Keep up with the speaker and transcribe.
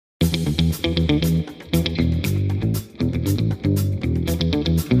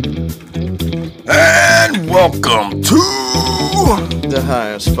Welcome to the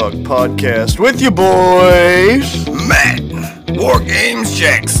High as Fuck podcast with your boys Matt, Wargames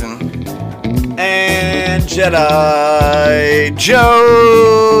Jackson, and Jedi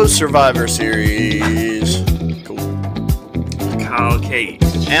Joe Survivor Series. Cool. Kyle Cage.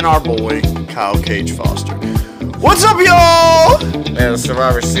 And our boy Kyle Cage Foster. What's up, y'all? and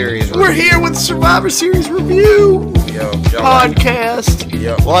Survivor Series. We're here with Survivor Series review podcast.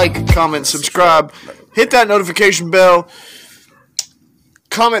 Like, comment, subscribe, hit that notification bell.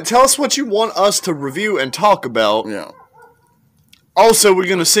 Comment, tell us what you want us to review and talk about. Yeah. Also, we're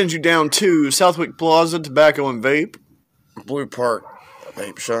going to send you down to Southwick Plaza Tobacco and Vape. Blue Park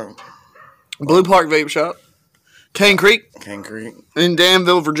Vape Shop. Blue Park Vape Shop. Cane Creek. Cane Creek. In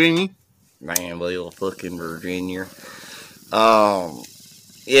Danville, Virginia. Danville, fucking Virginia.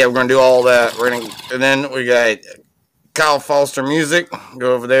 Yeah, we're going to do all that. And then we got Kyle Foster Music.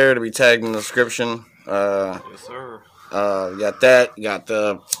 Go over there to be tagged in the description. Yes, sir. You got that. You got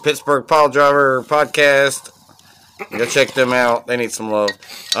the Pittsburgh Pile Driver podcast. Go check them out. They need some love.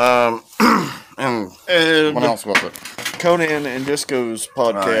 And what else was it? Conan and Disco's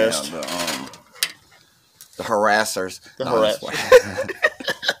podcast. The Harassers.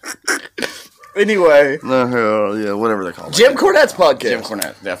 Anyway. Yeah, whatever they're called. Jim Cornette's podcast. Jim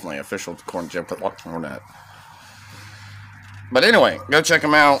Cornette. Definitely official Jim Cornette. But anyway, go check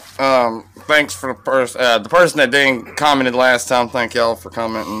them out. Thanks for the person that didn't commented last time. Thank y'all for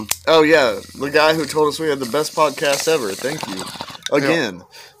commenting. Oh, yeah. The guy who told us we had the best podcast ever. Thank you again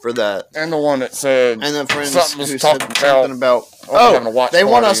for that. And the one that said and the friends something who was said talking something about having a watch they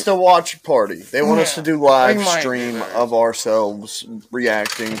want party. us to watch party. They want us to do live We might stream do that. of ourselves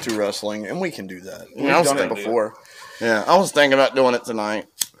reacting to wrestling, and we can do that. We've I was done it thinking- before. Yeah, I was thinking about doing it tonight.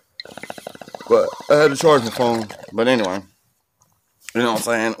 But I had to charge my phone. But anyway, you know what I'm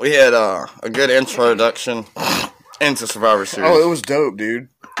saying? We had a good introduction into Survivor Series. Oh, it was dope, dude.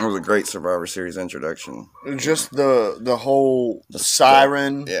 It was a great Survivor Series introduction. Just the whole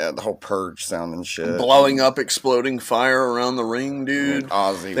siren Yeah, the whole purge sound and shit. blowing up, exploding fire around the ring, dude.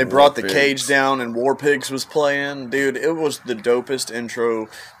 Ozzy. They brought the War cage Pigs. down and War Pigs was playing. Dude, it was the dopest intro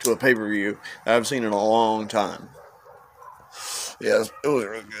to a pay-per-view I've seen in a long time. Yeah, it was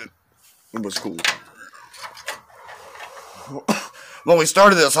really good. It was cool. Well, we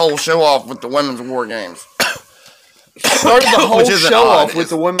started this whole show off with the women's war games. Started the whole Which isn't show odd. off with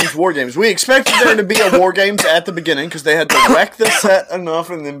the women's war games. We expected there to be a war games at the beginning because they had to wreck the set enough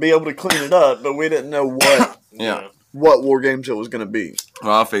and then be able to clean it up, but we didn't know Yeah. what war games it was going to be.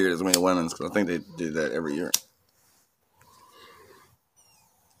 Well, I figured it was going to be the women's because I think they do that every year.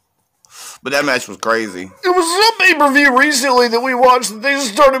 But that match was crazy. It was some pay-per-view recently that we watched. They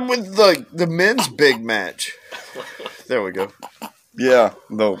started with the men's big match. There we go. Yeah,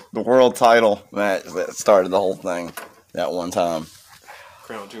 the world title match that started the whole thing that one time.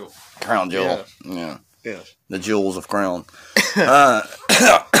 Crown Jewel. Crown Jewel. Yeah. Yes. The jewels of Crown. Yeah,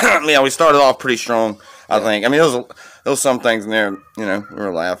 we started off pretty strong, I think. I mean, there was some things in there, you know, we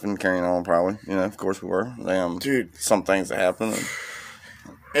were laughing, carrying on probably. You know, of course we were. Dude. Some things that happened.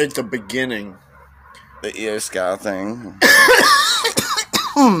 At the beginning, The EO Sky thing.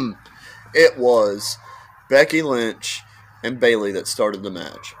 it was Becky Lynch and Bayley that started the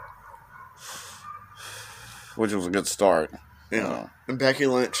match. Which was a good start. Yeah. And Becky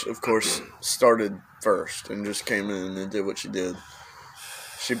Lynch, of course, started first and just came in and did what she did.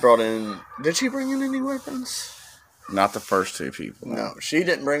 She brought in... Did she bring in any weapons? Not the first two people. No, she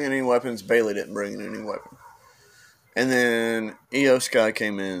didn't bring in any weapons. Bayley didn't bring in any weapon. And then EO Sky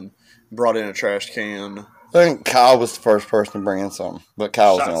came in, brought in a trash can. I think Kyle was the first person to bring in something. But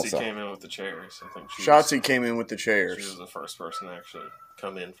Kyle was Shotzi also. came in with the chairs. I think Shotzi came in with the she chairs. was the first person to actually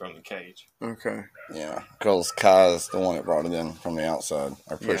come in from the cage. Okay. Yeah, because Kai's the one that brought it in from the outside.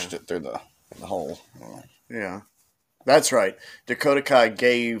 Or pushed it through the hole. Yeah. That's right. Dakota Kai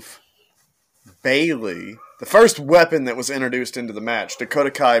gave Bayley the first weapon that was introduced into the match.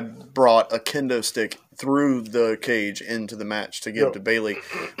 Dakota Kai brought a kendo stick through the cage into the match to give to Bayley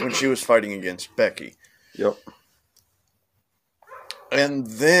when she was fighting against Becky. Yep. And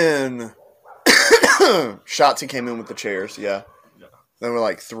then Shotzi came in with the chairs, yeah. There were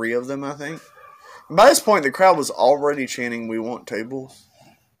like 3 of them, I think. By this point, the crowd was already chanting, "We want tables."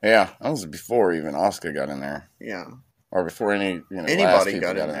 Yeah, that was before even Asuka got in there. Yeah. Or before anybody last people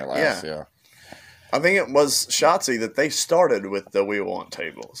got in there. last. Yeah. I think it was Shotzi that they started with the "We want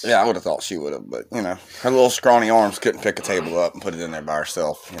tables." Yeah, I would have thought she would have, but, you know, her little scrawny arms couldn't pick a table up and put it in there by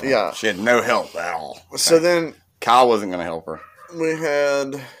herself. You know? Yeah. She had no help at all. So then Kyle wasn't going to help her. we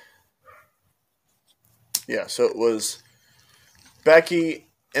had... Yeah, so it was Becky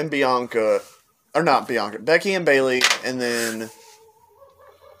and Bianca or not Bianca, Becky and Bailey, and then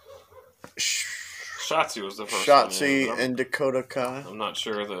Shotzi was the first Shotzi one. and Dakota Kai. I'm not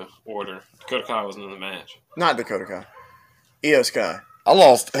sure the order. Dakota Kai wasn't in the match. Not Dakota Kai. Io Sky. I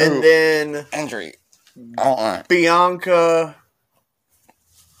lost. And then injury. I don't know. Bianca.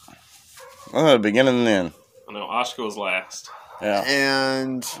 Beginning and end. I know Asuka was last. Yeah.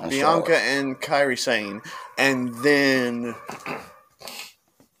 And Bianca and Kairi Sane. And then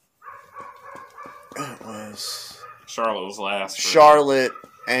it was Charlotte was last. Charlotte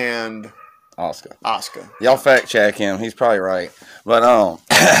and Asuka. Y'all fact check him. He's probably right. But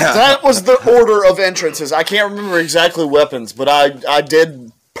that was the order of entrances. I can't remember exactly weapons, but I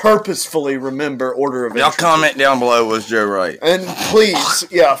did purposefully remember order of entrances. Y'all comment down below, was Joe right? And please,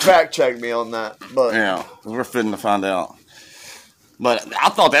 fact check me on that. But yeah, we're fitting to find out. But I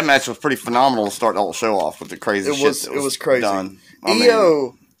thought that match was pretty phenomenal to start the whole show off with the crazy shit. It was crazy. Done.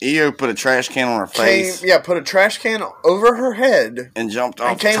 Io put a trash can on her face. Put a trash can over her head and jumped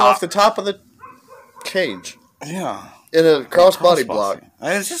off. And came off the top of the cage. Yeah. In a crossbody block.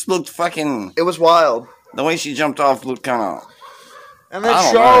 It just looked fucking. It was wild. The way she jumped off looked kind of. And then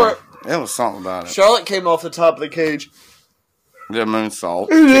Charlotte. It was something about it. Charlotte came off the top of the cage. Did a moonsault.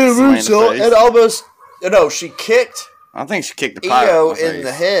 It almost. No, she kicked. I think she kicked the pirate in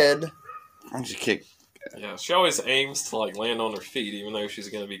the head. I think she kicked. Yeah, she always aims to land on her feet, even though she's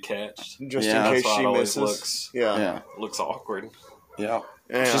going to be catched. Just in case she misses. Looks awkward. Yeah.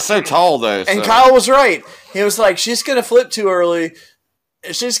 She's so tall, though. And Kyle was right. He was like, she's going to flip too early.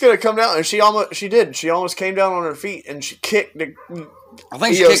 She's going to come down. And she did. She almost came down on her feet, and she kicked the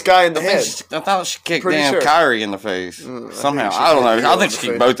Io's guy in the head. I thought she kicked Kyrie in the face. Somehow. I don't know. I think she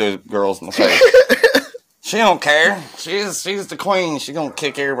kicked both those girls in the face. She don't care. She's the queen. She's going to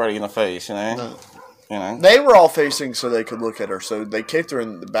kick everybody in the face, you know? No. You know? They were all facing so they could look at her, so they kicked her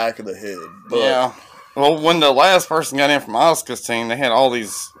in the back of the head. But yeah. Well, when the last person got in from Asuka's team, they had all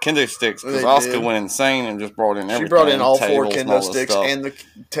these kendo sticks because Asuka went insane and just brought in everything. She brought in all 4 kendo sticks and the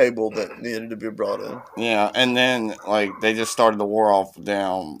table that needed to be brought in. Yeah, and then they just started the war off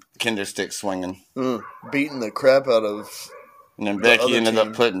down kendo stick swinging. Beating the crap out of. And then Becky ended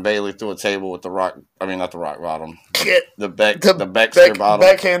up putting Bailey through a table with the rock. I mean, not the rock bottom. The Beckster bottom.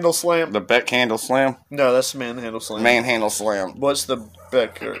 Back handle slam. The Beck handle slam? No, that's the man handle slam. Man handle slam. What's the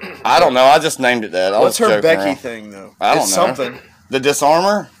Becker? I don't know. I just named it that. What's her Becky thing, though? I don't know. Something. The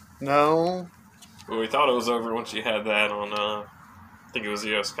disarmer? No. Well, we thought it was over when she had that on, I think it was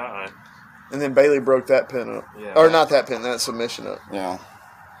Io Sky. And then Bailey broke that pin up. Yeah. Or not that pin, that submission up. Yeah.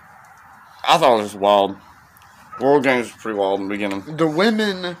 I thought it was wild. World Games was pretty wild in the beginning. The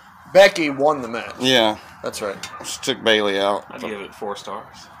women, Becky won the match. Yeah. That's right. She took Bailey out. I'd give it 4 stars.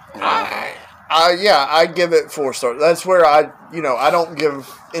 I give it 4 stars. That's where I don't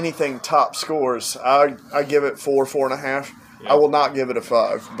give anything top scores. I give it 4, 4.5. Yeah. I will not give it a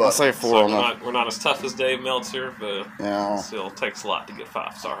 5. But I'll say 4. So we're not as tough as Dave Meltzer, but it still takes a lot to get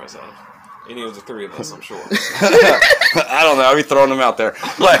 5 stars out of any of the 3 of us, I'm sure. I don't know. I'll be throwing them out there.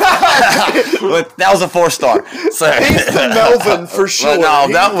 But that was a 4-star. So he's the Melvin for sure. No,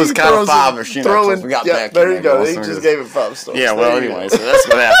 that was kind of 5-ish. We got back. There you go. He just gave it 5 stars. Yeah. Well, anyway, so that's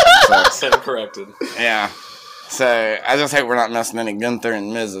what happened. So corrected. Yeah. So I just hope we're not messing any Gunther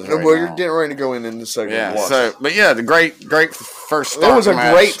and Miz's. Right well, now. You're getting ready to go in the second. Yeah. So, but yeah, the great first start. It was a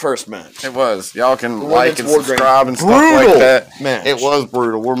great first match. It was. Y'all can like and subscribe and stuff like that. Match. It was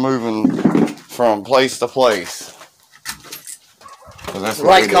brutal. We're moving from place to place.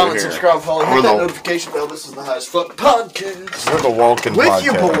 Like, comment, subscribe, follow, hit that notification bell. This is the Highest Fuck Podcast. We're the Walking Podcast. With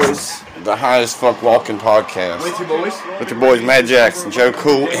you boys. The Highest Fuck Walking Podcast. With you boys. With your boys Matt Jackson, Joe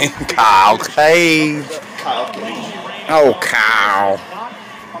Cool, and Kyle Cage. Oh, Kyle.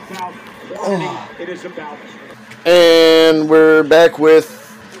 And we're back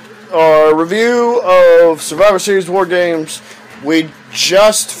with our review of Survivor Series War Games. We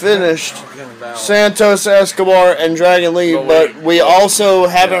just finished Santos Escobar and Dragon Lee, but we also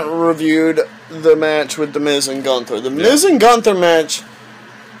haven't reviewed the match with The Miz and Gunther. The Miz and Gunther match,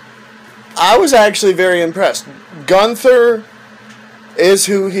 I was actually very impressed. Gunther is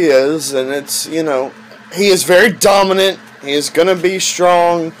who he is, and it's, he is very dominant. He is going to be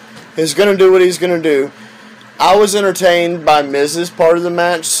strong. He's going to do what he's going to do. I was entertained by Miz's part of the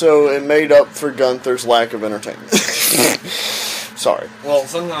match, so it made up for Gunther's lack of entertainment. Sorry. Well,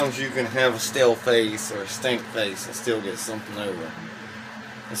 sometimes you can have a stale face or a stink face and still get something over.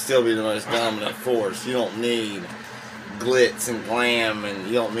 And still be the most dominant force. You don't need glitz and glam, and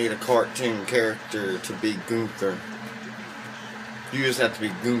you don't need a cartoon character to be Gunther. You just have to be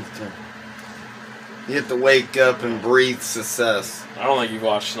Gunther. You have to wake up and breathe success. I don't think you've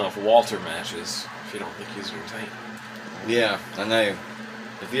watched enough Walter matches if you don't think he's entertaining. Yeah, I know.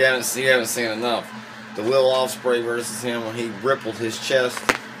 If you haven't seen enough. The Will Ospreay versus him when he rippled his chest.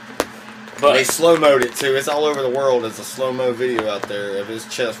 But they slow-moed it too. It's all over the world. There's a slow-mo video out there of his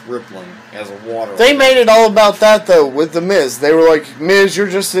chest rippling as a water. They made it all about that though with the Miz. They were like, Miz, you're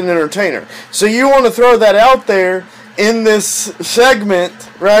just an entertainer. So you want to throw that out there in this segment,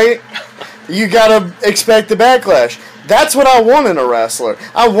 right? You gotta expect the backlash. That's what I want in a wrestler.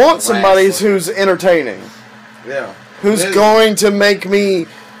 I want somebody who's entertaining. Yeah. Who's going to make me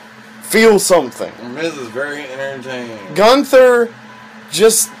feel something. Miz is very entertaining. Gunther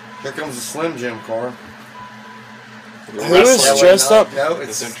just... Here comes the Slim Jim car. Who is dressed up? No,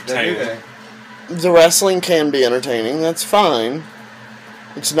 it's entertaining. The wrestling can be entertaining. That's fine.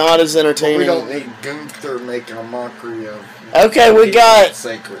 It's not as entertaining. But we don't need Gunther making a mockery of... Okay, we got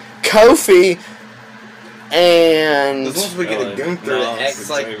sacred. Kofi and... Once we get a Gunther that acts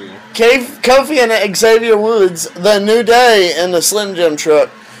like... Kofi and Xavier Woods, the New Day in the Slim Jim truck.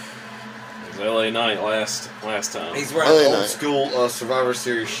 LA Knight last time. He's wearing an old school Survivor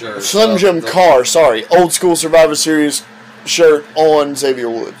Series shirt. Slim Jim car, sorry. Old school Survivor Series shirt on Xavier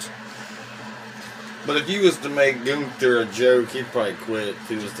Woods. But if you was to make Gunther a joke, he'd probably quit. If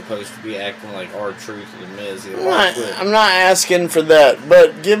he was supposed to be acting like R-Truth or The Miz, he'd quit. I'm not asking for that,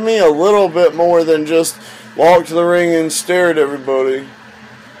 but give me a little bit more than just walk to the ring and stare at everybody.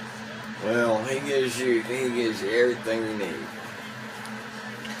 Well, he gives you everything you need.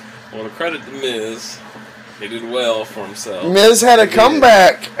 Well, to credit the Miz, he did well for himself. Miz had a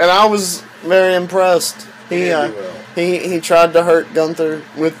comeback, and I was very impressed. He tried to hurt Gunther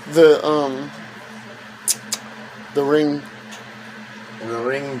with the ring. The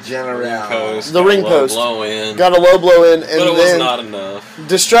ring general. The ring post. Blow in. Got a low blow in, and but it was then not enough.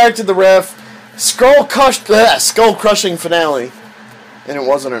 Distracted the ref. Skull crushing finale, and it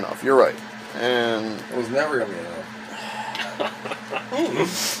wasn't enough. You're right, and it was never gonna be enough.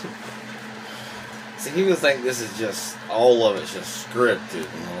 See, he would think this is just, all of it's just scripted, you know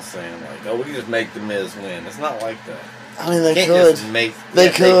what I'm saying? Like, oh, we can just make The Miz win. It's not like that. I mean, they could. They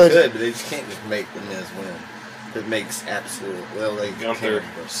could, but they just can't just make The Miz win. It makes absolute, well, they Gunther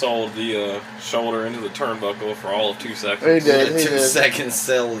sold the shoulder into the turnbuckle for all of 2 seconds. He did. 2 seconds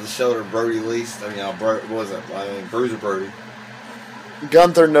sell of the shoulder, Brody least. what was it? Bruiser Brody.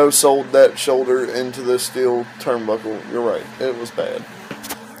 Gunther no-sold that shoulder into the steel turnbuckle. You're right. It was bad.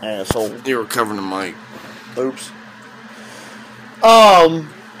 Asshole. You were covering the mic. Oops.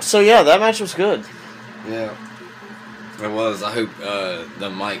 So yeah, that match was good. Yeah. It was. I hope the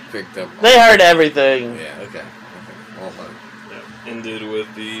mic picked up. They heard everything. Yeah, okay. Well, yeah. Ended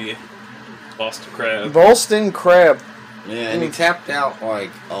with the Boston Crab. Boston Crab. Yeah, and he tapped out like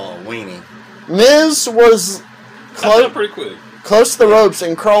a weenie. Miz was pretty quick. Close to the ropes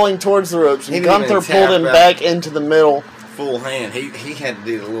and crawling towards the ropes, and Gunther pulled him back into the middle. Full hand. He had to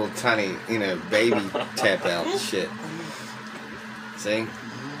do the little tiny, baby tap out and shit. See?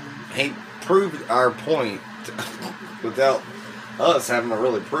 He proved our point without us having to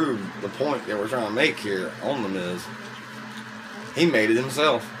really prove the point that we're trying to make here on The Miz. He made it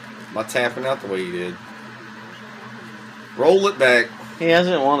himself by tapping out the way he did. Roll it back. He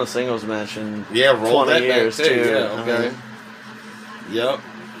hasn't won a singles match in roll 20 years, back too. too. Yeah, okay.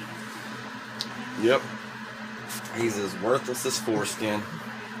 Yep. He's as worthless as foreskin.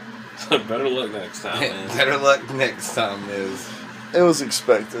 Better luck next time, man. Better luck next time, Miz. It was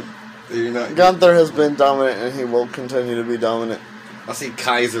expected. You're not Gunther has been dominant, and he will continue to be dominant. I see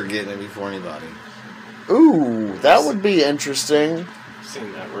Kaiser getting it before anybody. Ooh, that would be interesting. I've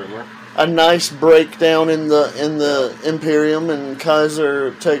seen that rumor. A nice breakdown in the Imperium, and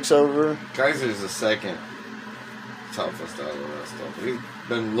Kaiser takes over. Kaiser's the second toughest out of the rest of them. He's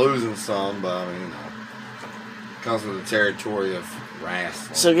been losing some, but I mean, comes with the territory of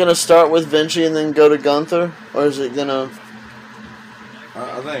wrestling. So gonna start with Vinci and then go to Gunther, or is it gonna?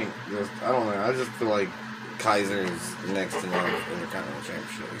 I think I don't know. I just feel like Kaiser is next to him in the Continental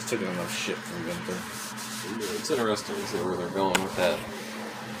Championship. He's taking enough shit from Gunther. It's interesting to see where they're going with that.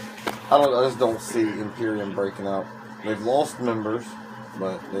 I just don't see Imperium breaking up. They've lost members,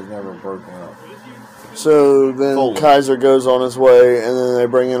 but they've never broken up. So then Kaiser goes on his way, and then they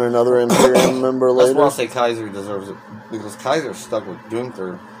bring in another Imperium member later. That's why I say Kaiser deserves it, because Kaiser stuck with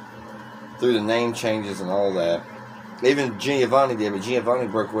Gunther through the name changes and all that. Even Giovanni did, but Giovanni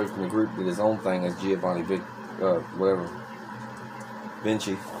broke away from the group, did his own thing as Giovanni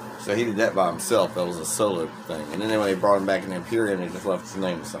Vinci. So he did that by himself. That was a solo thing. And then when they brought him back in the Imperium, they just left his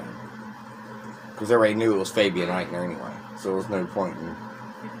name the same. Because everybody knew it was Fabian Eichner anyway. So there was no point in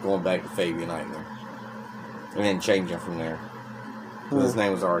going back to Fabian Eichner. And then change him from there. His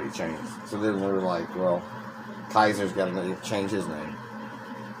name was already changed. So then we were like, well, Kaiser's got to change his name.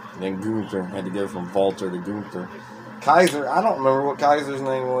 And then Gunther had to go from Walter to Gunther. Kaiser, I don't remember what Kaiser's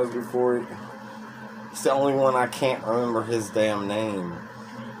name was before. It's the only one I can't remember his damn name.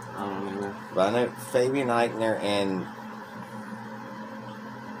 I don't know. But I know Fabian Eichner and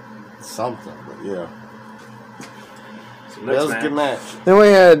something, but yeah. So That was a good match. Then we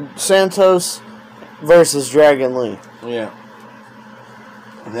had Santos versus Dragon Lee. Yeah.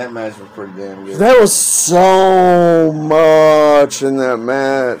 And that match was pretty damn good. There was so much in that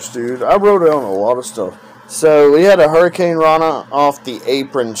match, dude. I wrote down a lot of stuff. So we had a Hurricane Rana off the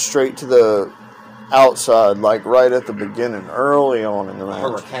apron straight to the outside, like right at the beginning, early on in the match.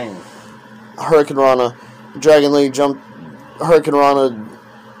 Hurricane Rana. Dragon Lee jumped Hurricane Rana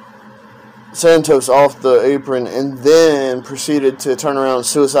Santos off the apron and then proceeded to turn around and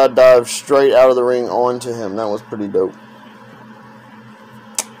suicide dive straight out of the ring onto him. That was pretty dope.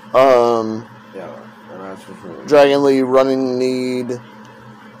 Dragon Lee running need,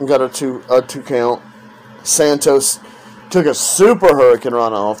 got a two count. Santos took a super Hurricane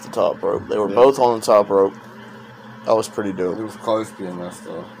Rana off the top rope. They were both on the top rope. That was pretty dope. It was close being messed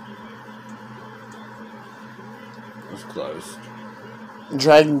up. It was close.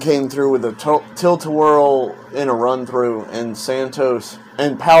 Dragon came through with a tilt-a-whirl in a run-through, and Santos,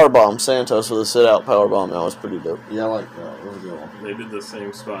 and powerbomb Santos with a sit-out powerbomb. That was pretty dope. Yeah, I like that. It was a good one. They did the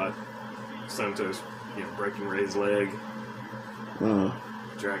same spot. Santos, breaking Ray's leg.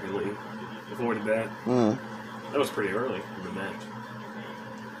 Dragon Lee avoided that. That was pretty early in the match.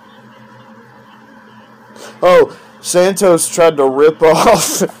 Oh, Santos tried to rip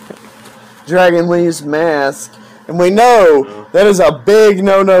off Dragon Lee's mask. And we know that is a big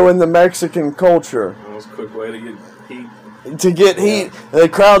no-no in the Mexican culture. That was a quick way to get heat. To get heat, the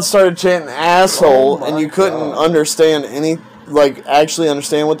crowd started chanting "asshole," and you couldn't understand actually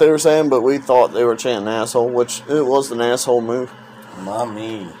understand what they were saying. But we thought they were chanting "asshole," which it was an asshole move.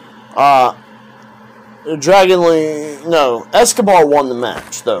 Mommy. Dragon Lee, no, Escobar won the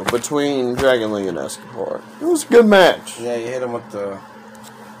match though between Dragon Lee and Escobar. It was a good match. Yeah, you hit him with the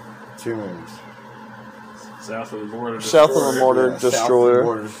two moves. South of the border destroyer. South of the border destroyer. South of the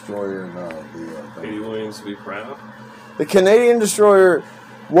border destroyer and Katie Williams to be proud. The Canadian destroyer.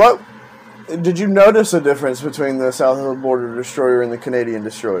 What did you notice a difference between the South of the border destroyer and the Canadian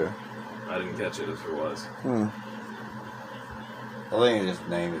destroyer? I didn't catch it if there was. I think he just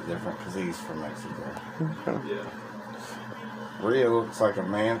named it different because he's from Mexico. Yeah. Rhea looks like a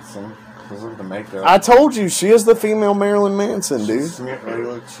Manson. Look at the makeup. I told you, she is the female Marilyn Manson, dude. She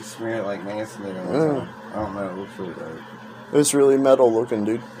smeared it like Manson did. I don't know. It looks really dope. It's really metal looking,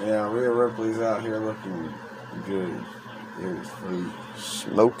 dude. Yeah, Rhea Ripley's out here looking good. It was free.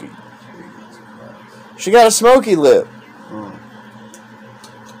 Smoky. She got a smoky lip.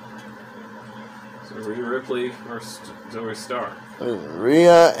 So Rhea Ripley versus Zoe Stark.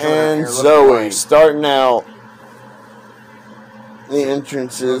 Rhea and Zoe starting out. The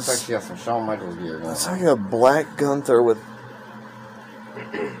entrances. Looks like she has some Shawn Michaels gear going. It's like a black Gunther with.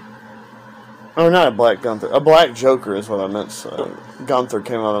 Oh, not a black Gunther. A black Joker is what I meant. So Gunther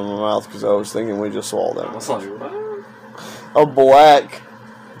came out of my mouth because I was thinking we just saw that. A black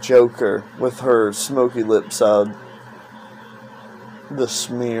Joker with her smoky lip side. The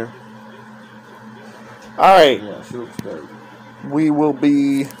smear. Alright. Yeah, she looks good. We will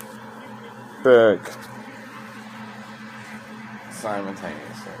be back.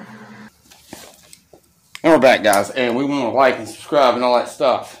 Simultaneously. And we're back, guys, and we want to like and subscribe and all that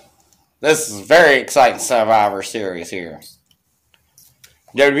stuff. This is a very exciting Survivor Series here.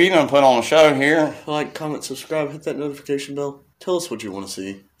 WWE gonna put on a show here. Like, comment, subscribe, hit that notification bell. Tell us what you want to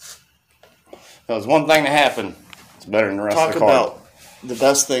see. There's one thing that happened. It's better than the rest of the card. Talk about the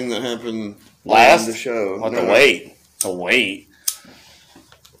best thing that happened last the show. What the wait? The wait.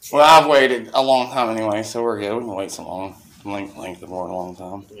 Well, I've waited a long time anyway, so we're good. We can wait so long. Length of more than a long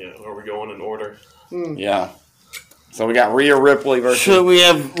time. Yeah, are we going in order? Yeah. So we got Rhea Ripley versus. So we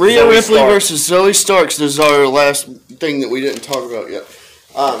have Rhea Ripley versus Zoe Starks. This is our last thing that we didn't talk about yet.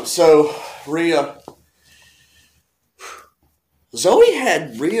 So Rhea. Zoe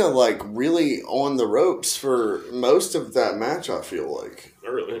had Rhea really on the ropes for most of that match. I feel like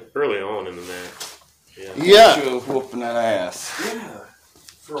early on in the match. Yeah. She was whooping that ass. Yeah,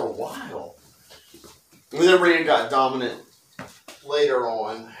 for a while. And then Rhea got dominant later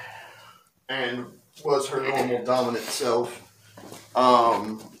on, and was her normal dominant self.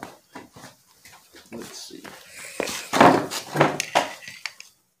 Let's see.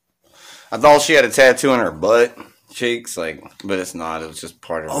 I thought she had a tattoo on her butt. cheeks, like, but it's not. It was just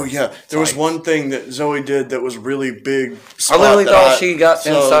part of. Oh yeah, there was one thing that Zoe did that was really big. I literally thought she got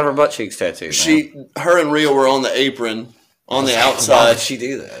the inside of her butt cheeks tattooed. Her and Rhea were on the apron on the outside. Why did she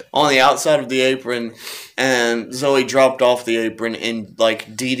do that? On the outside of the apron, and Zoe dropped off the apron and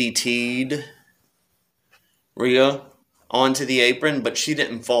like DDT'd Rhea onto the apron, but she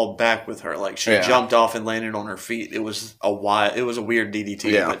didn't fall back with her. Like she jumped off and landed on her feet. It was a weird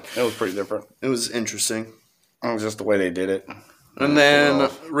DDT. Yeah, but it was pretty different. It was interesting. It was just the way they did it. And then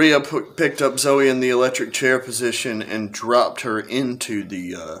Rhea picked up Zoe in the electric chair position and dropped her into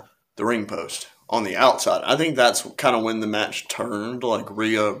the ring post on the outside. I think that's kind of when the match turned. Like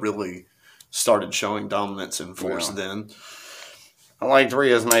Rhea really started showing dominance and force then. I liked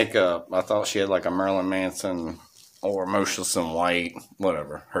Rhea's makeup. I thought she had like a Marilyn Manson or Motionless in White,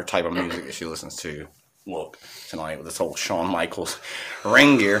 whatever, her type of music that she listens to. Look, tonight with this whole Shawn Michaels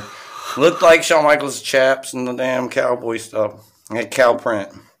ring gear. Looked like Shawn Michaels' chaps and the damn cowboy stuff. He had cow print.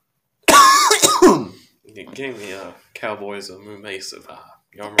 It gave me Cowboys of Moo Mesa vibe.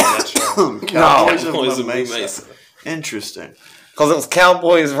 Y'all remember that show? Cowboys of Moo Mesa. Interesting. Because it was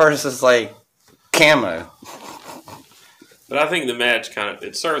Cowboys versus like camo. But I think the match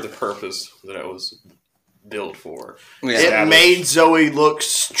it served the purpose that it was built for. Yeah. It made Zoe look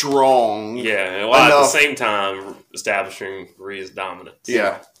strong. Yeah, while at the same time establishing Rhea's dominance.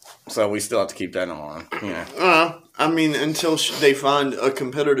 Yeah. So we still have to keep that in mind. Yeah. I mean, until they find a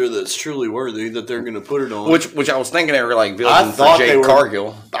competitor that's truly worthy that they're going to put it on. Which I was thinking they were like building for Jade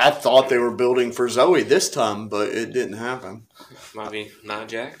Cargill. I thought they were building for Zoe this time, but it didn't happen. Might be Nia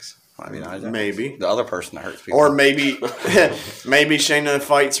Jax. Maybe the other person that hurts people, or maybe Shayna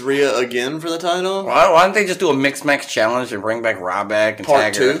fights Rhea again for the title. Why don't they just do a mixed match challenge and bring back Ryback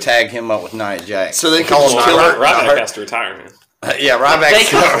and tag him up with Nia Jax? So they call him Ryback has to retire, man. Yeah, Ryback. They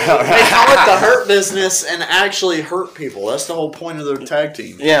call it the Hurt Business and actually hurt people. That's the whole point of their tag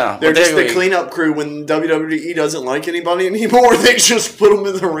team. Yeah, they're just the cleanup crew. When WWE doesn't like anybody anymore, they just put them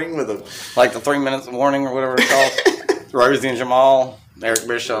in the ring with them. Like the 3 minutes warning or whatever it's called. Rosie and Jamal. Eric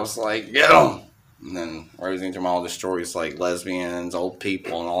Bischoff's like, get them. And then Rosie and Jamal destroys like lesbians, old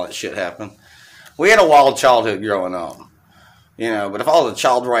people, and all that shit happen. We had a wild childhood growing up. But if I was a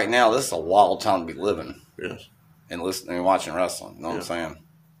child right now, this is a wild time to be living. Yes. And listening and watching wrestling. You know what I'm saying?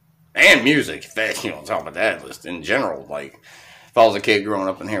 And music. Talking about that list in general. Like, if I was a kid growing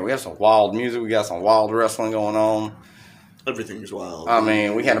up in here, we have some wild music. We got some wild wrestling going on. Everything's wild. I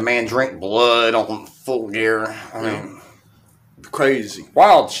mean, we had a man drink blood on Full Gear. I mean... Crazy.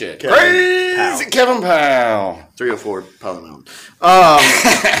 Wild shit. Kevin Powell. 304 Pound.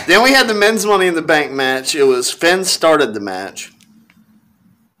 Then we had the men's Money in the Bank match. It was Finn started the match.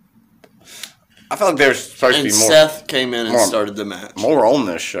 I felt like there's supposed to be more. Seth came in and started the match. More on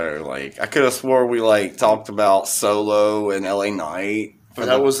this show. Like, I could have swore we talked about Solo and LA Knight.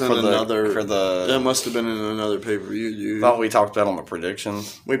 That must have been in another pay-per-view, dude. Thought we talked about on the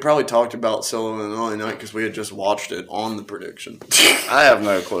predictions. We probably talked about Solo and LA Knight because we had just watched it on the prediction. I have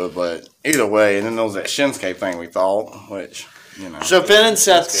no clue, but either way, and then there was that Shinsuke thing we thought, which, So Finn and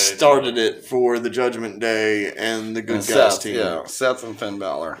Seth started it for the Judgment Day and the Good Guys team. Yeah, Seth and Finn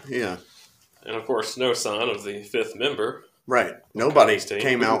Balor. Yeah. And of course, no sign of the fifth member. Right. Nobody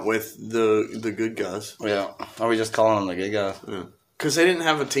came out with the Good Guys. Yeah. Are we just calling them the Good Guys? Yeah. Because they didn't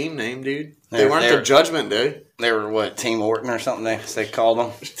have a team name, dude. They weren't the Judgment Day. They were, what, Team Orton or something they called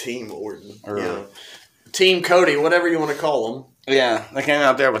them? Team Orton. Yeah. Team Cody, whatever you want to call them. Yeah. They came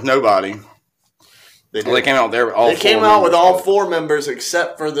out there with nobody. They came out there with all four members. They came out with all four members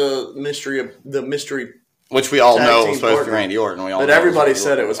except for the mystery. Which we all know was supposed to be Randy Orton. But everybody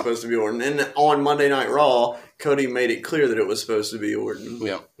said it was supposed to be Orton. And on Monday Night Raw, Cody made it clear that it was supposed to be Orton.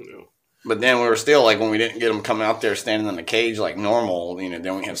 Yeah. But then we were still, when we didn't get them coming out there standing in the cage like normal,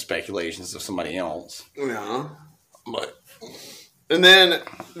 then we had speculations of somebody else. Yeah. And then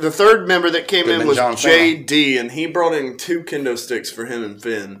the third member that came in was JD, and he brought in 2 kendo sticks for him and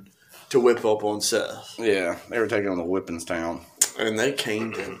Finn to whip up on Seth. Yeah, they were taking him to Whippingstown. And they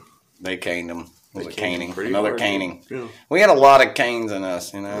caned him. They caned him. It was a caning. Another caning. Yeah. We had a lot of canes in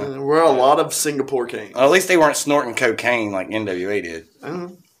us, We're a lot of Singapore canes. Well, at least they weren't snorting cocaine like NWA did.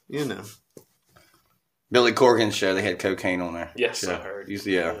 Billy Corgan's show, they had cocaine on there. Yes, I heard.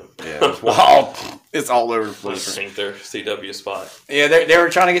 Yeah, it's wild. It's all over the place. I think their CW spot. Yeah, they were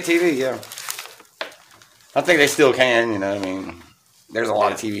trying to get TV, yeah. I think they still can, There's a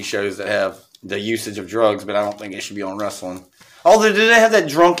lot of TV shows that have the usage of drugs, but I don't think it should be on wrestling. Although, did they have that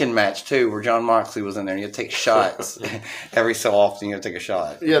drunken match, too, where John Moxley was in there, and you had to take shots. Every so often, you had to take a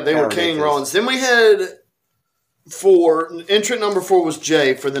shot. Yeah, they were Kane Rollins. Then we had entrant number 4 was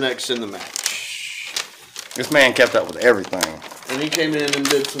Jay for the next in the match. This man kept up with everything. And he came in and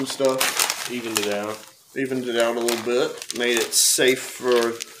did some stuff. Evened it out. Evened it out a little bit. Made it safe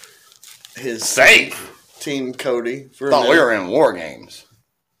for his team, Cody. Thought we were in war games.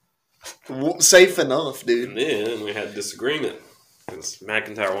 Safe enough, dude. And then we had disagreement. Because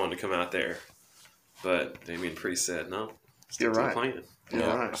McIntyre wanted to come out there. But Damian Priest said, no. You're right. Plan. You're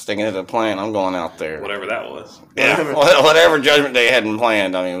right. Sticking to the plan, I'm going out there. Whatever that was. Yeah, whatever Judgment Day hadn't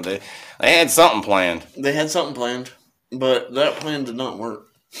planned. I mean, they had something planned. They had something planned, but that plan did not work.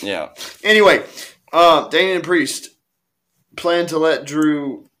 Yeah. Anyway, Damian Priest planned to let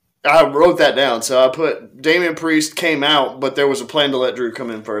Drew... I wrote that down, so I put Damian Priest came out, but there was a plan to let Drew come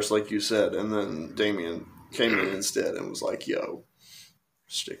in first, like you said, and then Damian came in instead and was like, yo,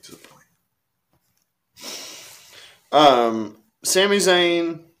 stick to the plan. Sami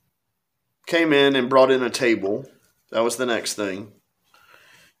Zayn came in and brought in a table. That was the next thing.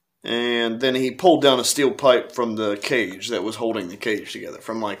 And then he pulled down a steel pipe from the cage that was holding the cage together.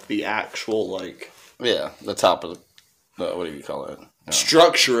 From, like, the actual, like... Yeah, the top of the what do you call it? Yeah.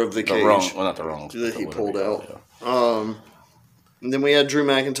 Structure of the cage. Well, not the rungs. That he pulled out. Yeah. And then we had Drew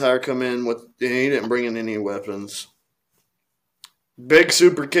McIntyre come in with... He didn't bring in any weapons. Big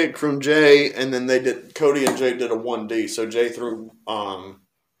super kick from Jay, and then Cody and Jay did a 1D. So Jay threw, I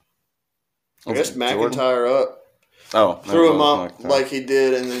guess McIntyre up. Oh. Threw him up like he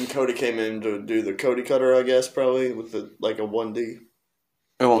did, and then Cody came in to do the Cody cutter, I guess, probably, with a 1D.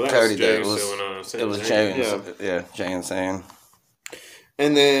 It wasn't Cody Jay, did. It was Jay. Yeah, Jay and Zayn.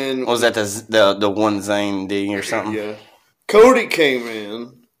 And then... Was that the one Zayn D or something? Yeah. Cody came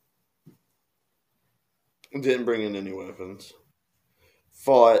in. Didn't bring in any weapons.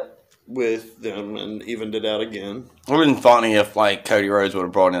 Fought with them and evened it out again. It would have been funny if, like, Cody Rhodes would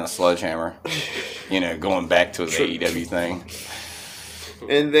have brought in a sledgehammer. Going back to the AEW thing.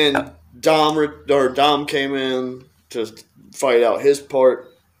 And then Dom came in to fight out his part.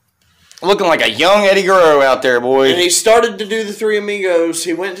 Looking like a young Eddie Guerrero out there, boy. And he started to do the Three Amigos.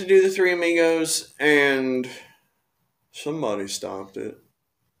 He went to do the Three Amigos, and somebody stopped it.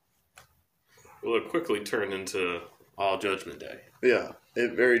 Well, it quickly turned into All Judgment Day. Yeah,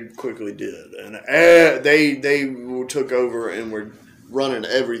 it very quickly did. And they took over and were running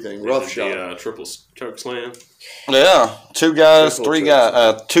everything. Roughshod. Triple choke slam. Yeah, two guys, three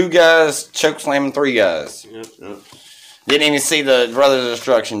guys. Two guys, choke slamming three guys. Yep. Didn't even see the Brothers of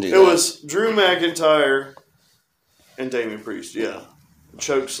Destruction do that. It was Drew McIntyre and Damian Priest, yeah.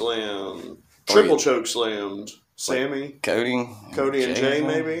 Choke slam. Triple choke slammed Sammy. Cody and Jay,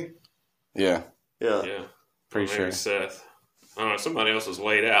 maybe? Yeah. Yeah. Pretty sure. Seth. I don't know, somebody else was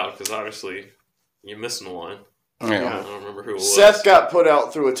laid out, because obviously you're missing one. Yeah. I don't remember who it was. Seth got put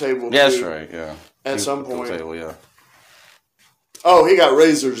out through a table. Yeah, that's right, yeah. At some point. Table, yeah. Oh, he got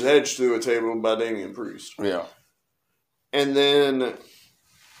razor's edge through a table by Damian Priest. Yeah. And then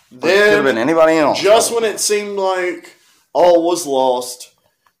could have been anybody else. Just when it seemed like all was lost,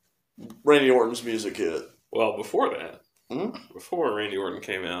 Randy Orton's music hit. Well, before that, before Randy Orton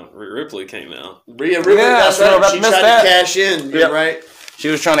came out, Rhea Ripley came out. Rhea Ripley, that's right. She tried to cash in. You're right. She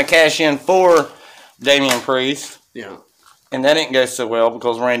was trying to cash in for Damian Priest. Yeah. And that didn't go so well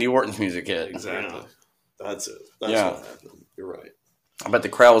because Randy Orton's music hit. Exactly. Yeah. That's it. That's what happened. You're right. I bet the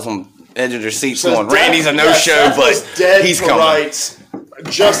crowd was on the edge of their seats going, Randy's a no-show, but he's coming. Rights.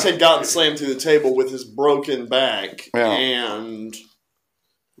 Just had gotten slammed through the table with his broken back, and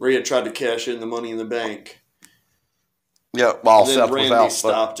Rhea tried to cash in the Money in the Bank. Yep, while then Seth Randy was out.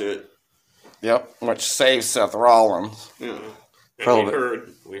 Stopped it. Yep, which saved Seth Rollins. Yeah. And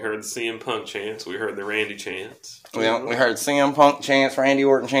we heard the CM Punk chants. We heard the Randy chants. Yeah, we heard CM Punk chants, Randy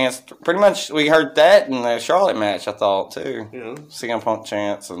Orton chants. Pretty much, we heard that in the Charlotte match, I thought, too. Yeah. CM Punk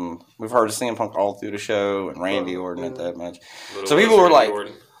chants, and we've heard CM Punk all through the show, and Randy Orton at that match. So people were like,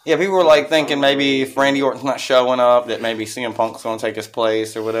 people were like thinking maybe if Randy Orton's not showing up, that maybe CM Punk's going to take his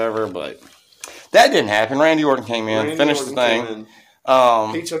place or whatever, but that didn't happen. Randy Orton came in, finished the thing.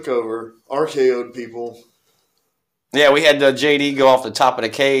 He took over, RKO'd people. Yeah, we had JD go off the top of the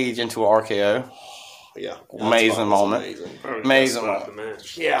cage into an RKO. Yeah. Amazing moment. Amazing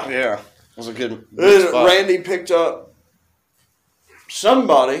moment. Yeah. Yeah. It was a good spot. Randy picked up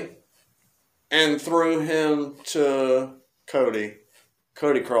somebody and threw him to Cody.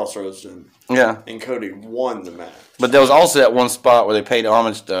 Cody crossroads him. Yeah. And Cody won the match. But there was also that one spot where they paid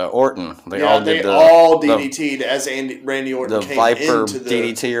homage to Orton. They all DDT'd as Randy Orton the came Viper into the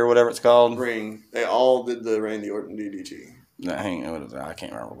DDT or whatever it's called. Ring. They all did the Randy Orton DDT. I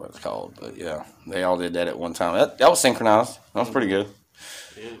can't remember what it's called, but yeah, they all did that at one time. That was synchronized. That was pretty good.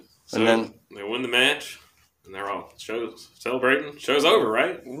 Yeah. So and then they won the match. And they're all celebrating. Show's over,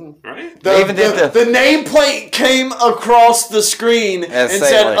 right? Right? The nameplate came across the screen and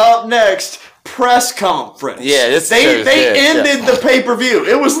said, like, up next, press conference. Yeah, they ended the pay-per-view.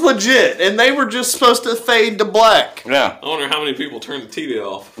 It was legit, and they were just supposed to fade to black. Yeah. I wonder how many people turned the TV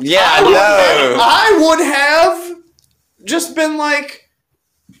off. Yeah, I would have just been like,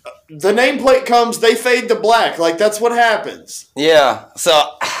 the nameplate comes, they fade to black. Like, that's what happens. Yeah, so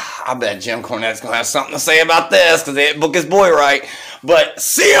I bet Jim Cornette's going to have something to say about this because they didn't book his boy right. But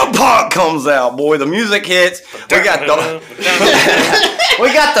CM Punk comes out, boy. The music hits. We got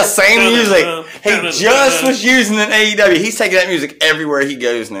the same music he just was using in AEW. He's taking that music everywhere he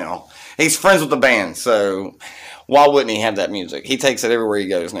goes now. He's friends with the band, so why wouldn't he have that music? He takes it everywhere he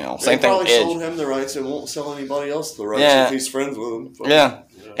goes now. Same thing with Edge. Sold him the rights and won't sell anybody else the rights if he's friends with them. Yeah.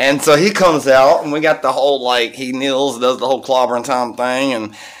 And so he comes out, and we got the whole, like, he kneels, does the whole clobbering Tom thing,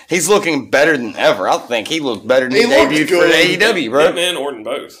 and he's looking better than ever. I think he looked better than he debuted for AEW, bro. Him and Orton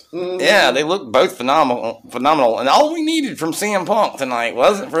both. Mm-hmm. Yeah, they look both phenomenal. And all we needed from CM Punk tonight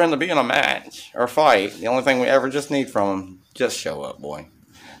wasn't for him to be in a match or fight. The only thing we ever just need from him, just show up, boy.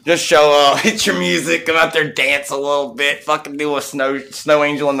 Just show up, hit your music, come out there, dance a little bit, fucking do a snow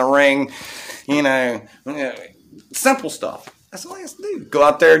angel in the ring. You know, simple stuff. That's all he has to do. Go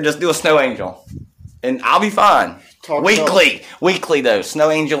out there and just do a snow angel. And I'll be fine. Weekly though.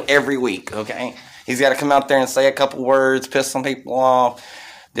 Snow angel every week, okay? He's got to come out there and say a couple words, piss some people off,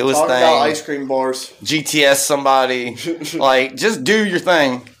 do his thing. Talk about ice cream bars. GTS somebody. Like, just do your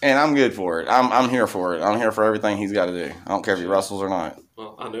thing, and I'm good for it. I'm here for it. I'm here for everything he's got to do. I don't care if he wrestles or not.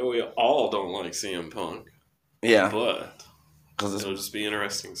 Well, I know we all don't like CM Punk. Yeah. But it'll just be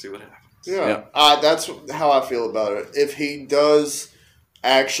interesting to see what happens. Yeah. That's how I feel about it. If he does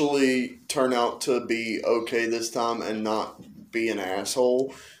actually turn out to be okay this time and not be an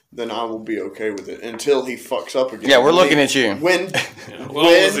asshole, then I will be okay with it until he fucks up again. Yeah, we're looking at you.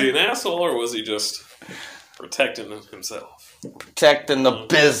 Was he an asshole or was he just protecting himself? Protecting the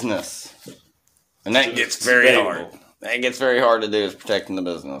business. And that gets very hard. That gets very hard to do, is protecting the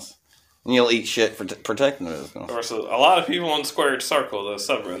business. And you'll eat shit for protecting the business. Of course, a lot of people on Squared Circle, the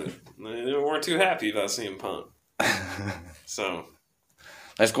subreddit, they weren't too happy about CM Punk. So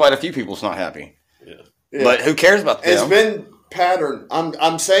there's quite a few people's not happy. Yeah. But who cares about them? It's been pattern.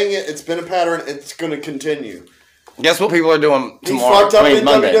 I'm saying it. It's been a pattern. It's going to continue. Guess what people are doing tomorrow? He fucked up in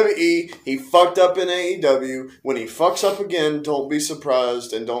WWE. He fucked up in AEW. When he fucks up again, don't be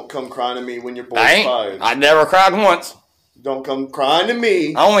surprised and don't come crying to me when your boy's fired. I never cried once. Don't come crying to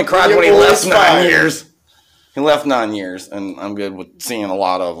me. I only cried when he left 9 years. He left 9 years, and I'm good with seeing a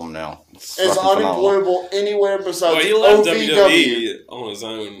lot of them now. It's unemployable anywhere besides he left WWE on his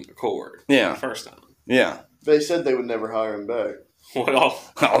own accord. Yeah. The first time. Yeah. They said they would never hire him back. Well,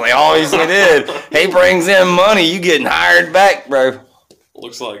 they always did. He brings in money, you getting hired back, bro.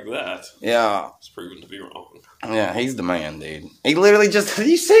 Looks like that. Yeah. It's proven to be wrong. Yeah, he's the man, dude. He literally just... Did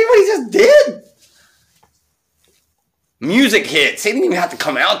you see what he just did? Music hits. He didn't even have to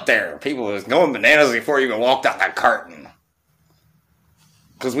come out there. People was going bananas before he even walked out that curtain.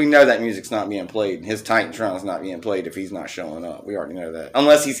 Because we know that music's not being played. His Titantron's not being played if he's not showing up. We already know that.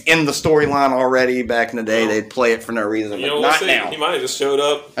 Unless he's in the storyline already. Back in the day, they'd play it for no reason. But not now. He might have just showed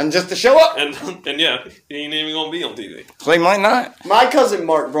up. And just to show up. And yeah, he ain't even going to be on TV. So he might not. My cousin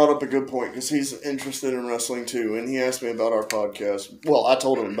Mark brought up a good point because he's interested in wrestling too. And he asked me about our podcast. Well, I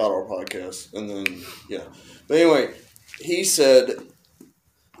told him about our podcast. And then, yeah. But anyway, he said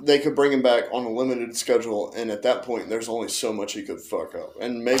they could bring him back on a limited schedule, and at that point, there's only so much he could fuck up.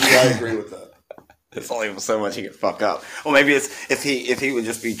 And maybe I agree with that. There's only so much he could fuck up. Well, maybe it's if he would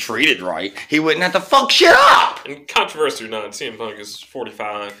just be treated right, he wouldn't have to fuck shit up. And controversy or not, CM Punk is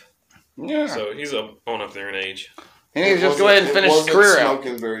 45. Yeah. So he's on up there in age. He needs to just go ahead and finish his career out. It wasn't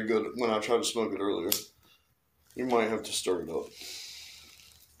smoking very good when I tried to smoke it earlier. You might have to stir it up.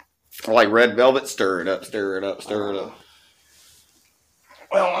 Like red velvet, stir it up, stir it up, stir it up.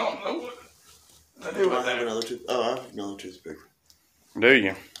 Well, I don't know what to do with that. I have another toothpick. Do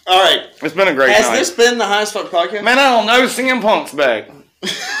you? All right. It's been a great night. Has this been the Highest Fuck Podcast? Man, I don't know. CM Punk's back.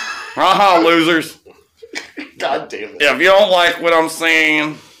 Losers. God damn it. If you don't like what I'm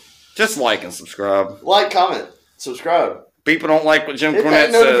saying, just like and subscribe. Like, comment, subscribe. People don't like what Jim Hit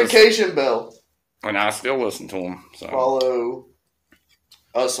Cornette that notification bell. And I still listen to him. So. Follow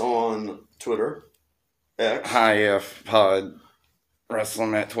us on Twitter. X. High F Pod.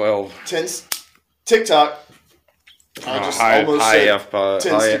 Wrestling at 12. TikTok. I just almost said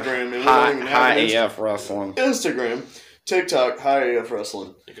Instagram. High AF Wrestling. Instagram. TikTok. High AF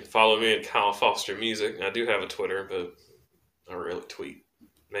Wrestling. You can follow me at Kyle Foster Music. I do have a Twitter, but I rarely tweet.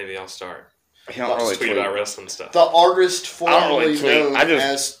 Maybe I'll start. He don't really tweet about wrestling stuff. The artist formerly really known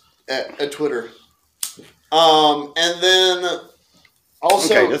as at Twitter. And then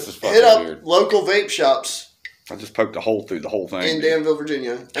also hit up weird. local vape shops. I just poked a hole through the whole thing. In Danville,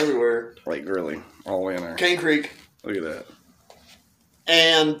 Virginia. Everywhere. Like, really. All the way in there. Cane Creek. Look at that.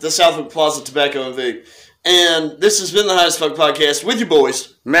 And the Southwick Plaza Tobacco and Vape. And this has been the Highest Fuck Podcast with your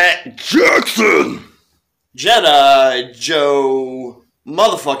boys. Matt Jackson. Jedi Joe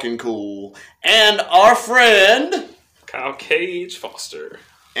motherfucking cool. And our friend Kyle Cage Foster.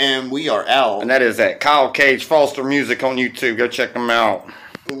 And we are out. And that is at Kyle Cage Foster Music on YouTube. Go check them out.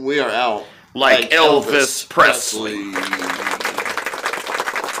 We are out. Like Elvis Presley.